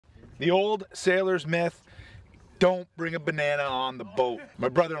The old sailor's myth, don't bring a banana on the boat. My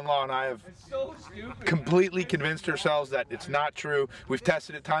brother-in-law and I have completely convinced ourselves that it's not true. We've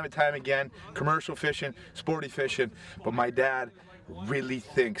tested it time and time again, commercial fishing, sporty fishing, but my dad really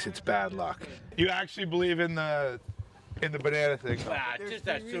thinks it's bad luck. You actually believe in the banana thing? Nah, just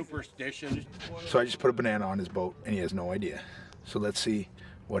that superstition. So I just put a banana on his boat and he has no idea. So let's see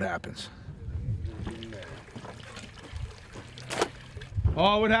what happens.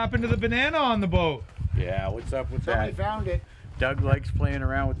 Oh, what happened to the banana on the boat? Yeah, what's up with Somebody that? found it. Doug likes playing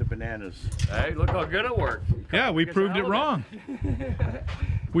around with the bananas. Hey, look how good it worked. Yeah, we proved it wrong.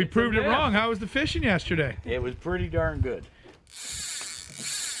 We proved it wrong. How was the fishing yesterday? It was pretty darn good.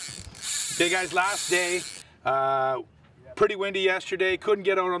 Okay guys, last day. Pretty windy yesterday, couldn't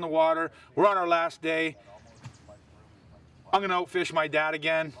get out on the water. We're on our last day. I'm gonna outfish my dad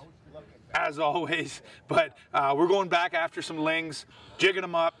again, as always, but we're going back after some lings, jigging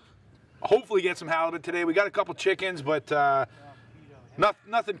them up. Hopefully get some halibut today. We got a couple chickens, but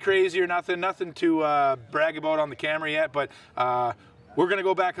nothing crazy or nothing to brag about on the camera yet, but we're gonna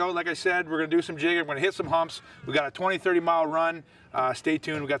go back out, like I said. We're gonna do some jigging, we're gonna hit some humps. We got a 20-30 mile run. Stay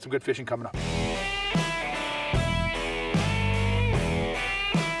tuned, we got some good fishing coming up.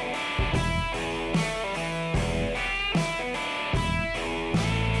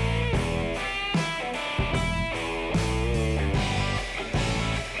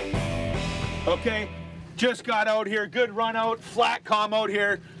 Okay, just got out here, good run out, flat calm out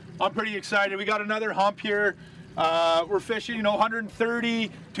here. I'm pretty excited. We got another hump here. We're fishing, you know,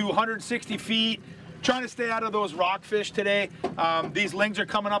 130 to 160 feet. Trying to stay out of those rockfish today. These lings are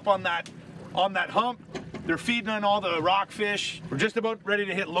coming up on that hump. They're feeding on all the rockfish. We're just about ready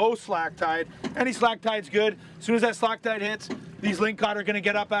to hit low slack tide. Any slack tide's good. As soon as that slack tide hits, these lingcod are gonna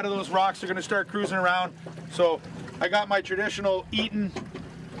get up out of those rocks. They're gonna start cruising around. So I got my traditional Eaton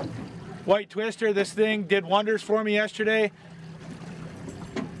white twister. This thing did wonders for me yesterday.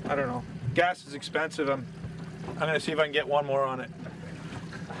 I don't know. Gas is expensive. I'm gonna see if I can get one more on it.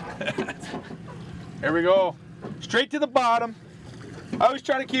 Here we go. Straight to the bottom. I always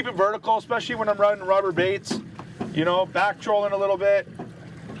try to keep it vertical, especially when I'm running rubber baits. You know, back trolling a little bit.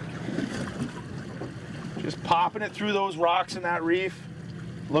 Just popping it through those rocks in that reef.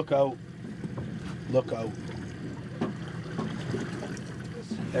 Look out. Look out.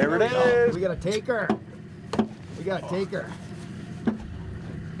 There it is. We got a taker. We got a taker.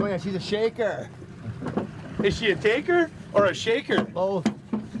 Oh yeah, she's a shaker. Is she a taker or a shaker? Both.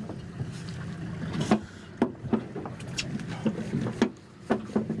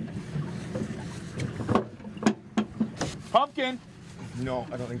 Pumpkin. No,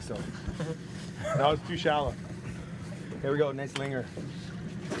 I don't think so. No, it's too shallow. Here we go, nice linger.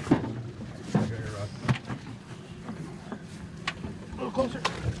 A little closer.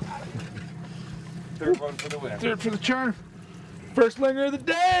 Third one for the win. Third for the charm. First linger of the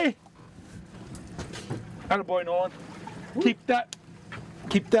day. Attaboy, Nolan. Keep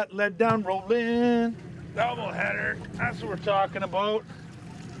that lead down rolling. Double header. That's what we're talking about.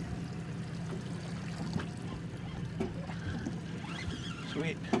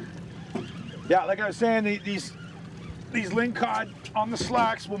 Sweet. Yeah, like I was saying, these lingcod on the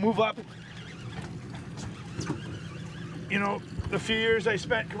slacks will move up. You know, the few years I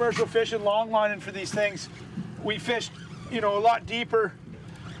spent commercial fishing, long lining for these things, we fished, you know, a lot deeper.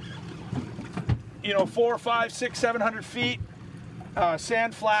 You know, 400, 500, 600, 700 feet,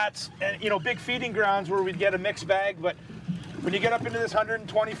 sand flats, and you know, big feeding grounds where we'd get a mixed bag. But when you get up into this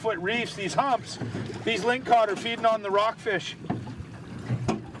 120-foot reefs, these humps, these lingcod are feeding on the rockfish.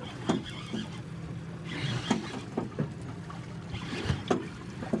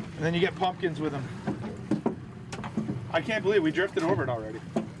 And then you get pumpkins with them. I can't believe we drifted over it already.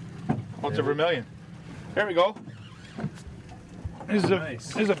 Oh, it's a vermilion. There we go. This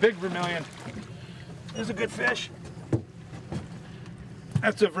is a big vermilion. This is a good fish.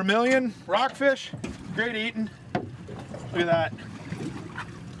 That's a vermilion rockfish. Great eating. Look at that.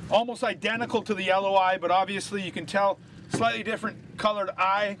 Almost identical to the yellow eye, but obviously you can tell slightly different colored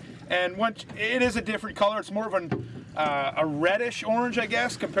eye. And once it is a different color, it's more of a reddish orange, I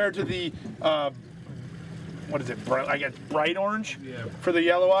guess, compared to the what is it? I guess bright orange for the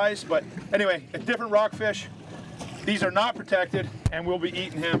yellow eyes. But anyway, a different rockfish. These are not protected, and we'll be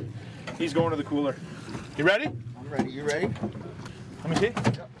eating him. He's going to the cooler. You ready? I'm ready. You ready? Let me see.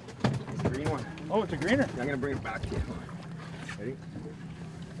 Yep. It's a green one. Oh, it's a greener. I'm gonna bring it back to you. Ready?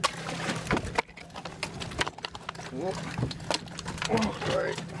 Oh,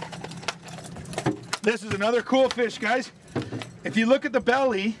 sorry. This is another cool fish, guys. If you look at the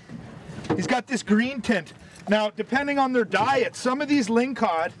belly, he's got this green tint. Now, depending on their diet, some of these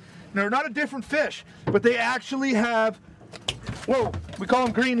lingcod they're not a different fish, but they actually have, whoa, we call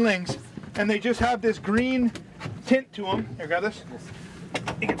them green lings, and they just have this green tint to them. Here, grab this.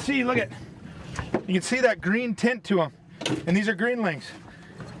 You can see, look at, you can see that green tint to them, and these are green lings.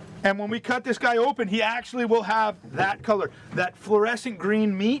 And when we cut this guy open, he actually will have that color, that fluorescent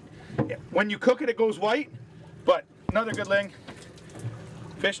green meat. When you cook it, it goes white, but another good ling.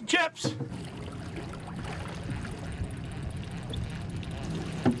 Fish and chips.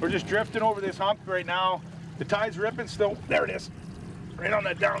 We're just drifting over this hump right now. The tide's ripping still. There it is. Right on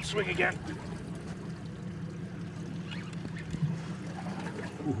that downswing again.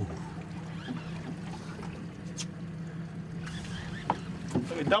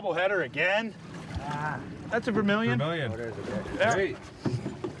 Look at double header again. That's a vermilion. Vermilion. Yeah. Great.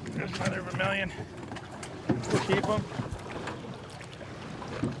 There's another vermilion. We'll keep them.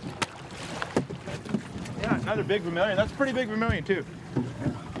 Yeah, another big vermilion. That's a pretty big vermilion too.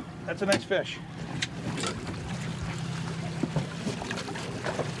 That's a nice fish.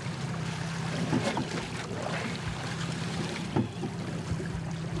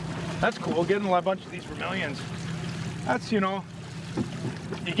 That's cool, getting a bunch of these vermilions. That's, you know,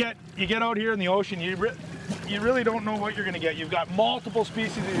 you get out here in the ocean, you really don't know what you're gonna get. You've got multiple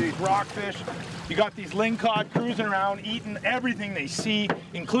species of these rockfish. You got these lingcod cruising around, eating everything they see,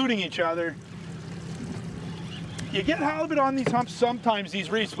 including each other. You get halibut on these humps sometimes, these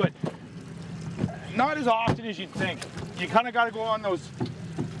reefs, but not as often as you'd think. You kind of got to go on those,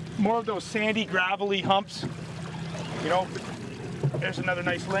 more of those sandy, gravelly humps. You know, there's another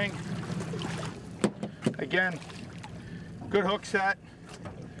nice ling. Again, good hook set.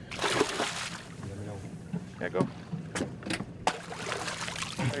 There you go.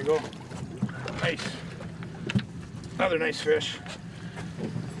 There you go. Nice. Another nice fish.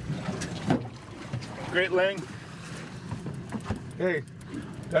 Great ling. Hey,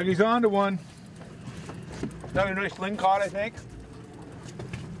 Dougie's on to one. Another nice lingcod, I think.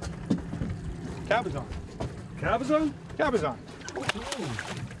 Cabezon. Cabezon? Cabezon.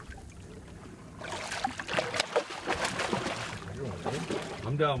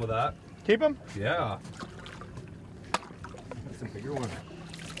 I'm down with that. Keep him? Yeah. That's a bigger one.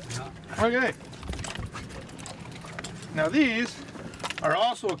 Okay. Now these are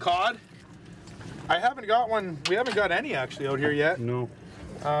also a cod. I haven't got one, we haven't got any actually out here yet. No.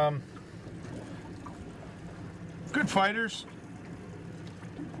 Good fighters.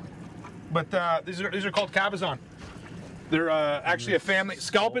 But these are called cabezon. They're actually a family,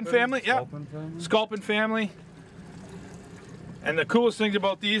 sculpin family. Yeah, Sculpin family? sculpin family. And the coolest thing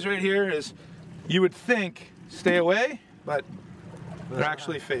about these right here is you would think stay away, but they're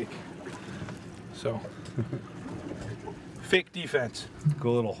actually fake. So, fake defense.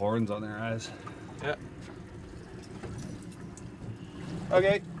 Cool little horns on their eyes. Yeah.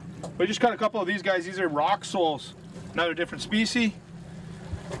 Okay, we just got a couple of these guys. These are rock soles, another different species.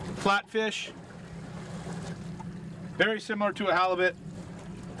 Flatfish, very similar to a halibut.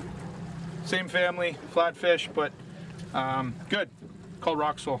 Same family, flatfish, but good. Called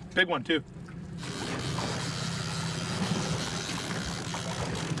rock sole, big one too.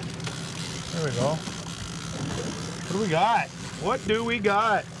 There we go. What do we got? What do we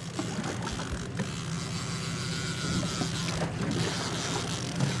got?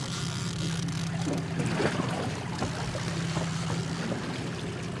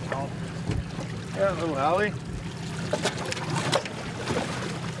 Yeah, little alley.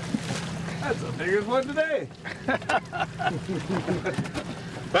 That's the biggest one today.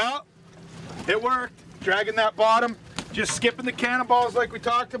 Well, it worked. Dragging that bottom, just skipping the cannonballs like we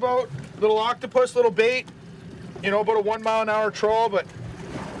talked about. Little octopus, little bait. You know, about a 1 mile an hour troll, but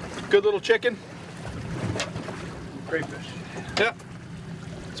good little chicken. Great fish. Yeah,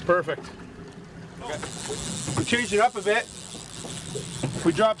 it's perfect. Okay. We changed it up a bit.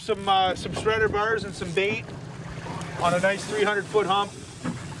 We dropped some shredder bars and some bait on a nice 300-foot hump.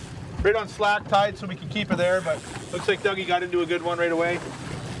 Right on slack tide so we can keep it there, but looks like Dougie got into a good one right away.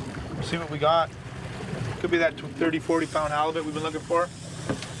 We'll see what we got. Could be that 30, 40 pound halibut we've been looking for.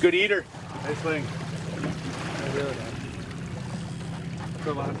 Good eater. Nice thing.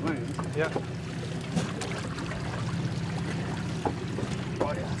 Good last lane. Yeah.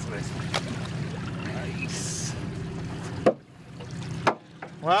 Oh yeah, that's nice. Nice.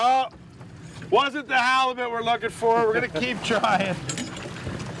 Well, wasn't the halibut we're looking for. We're gonna keep trying.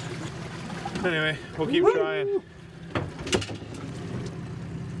 Anyway, we'll keep trying.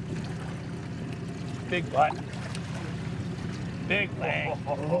 Big butt. Big ling.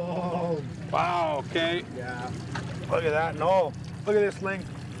 Oh, Wow, okay. yeah. Look at that. No. Look at this ling.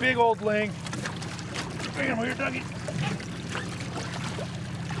 Big old ling. Bring him here, Dougie.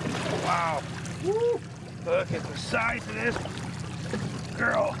 Wow. Woo. Look at the size of this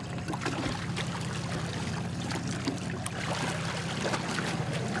girl.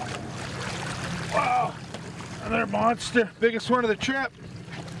 Wow. Another monster. Biggest one of the trip.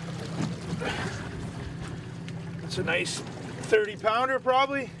 It's a nice 30-pounder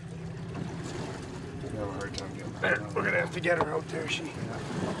probably. have a hard time getting There, we're gonna have to get her out there.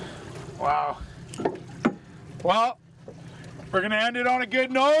 Wow. Well, we're gonna end it on a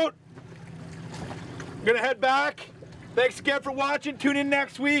good note. I'm gonna head back. Thanks again for watching. Tune in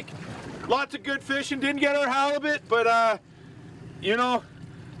next week. Lots of good fishing. Didn't get our halibut, but you know,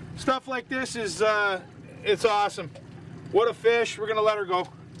 stuff like this is it's awesome. What a fish. We're gonna let her go.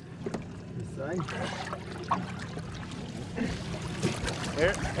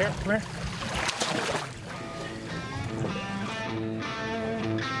 Here, come here.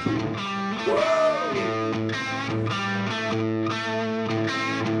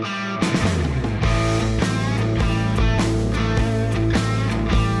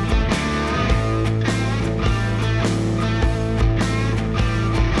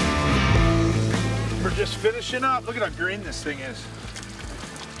 We're just finishing up. Look at how green this thing is.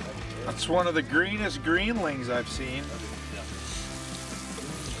 That's one of the greenest greenlings I've seen.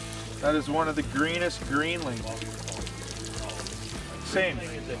 That is one of the greenest greenlings. Same.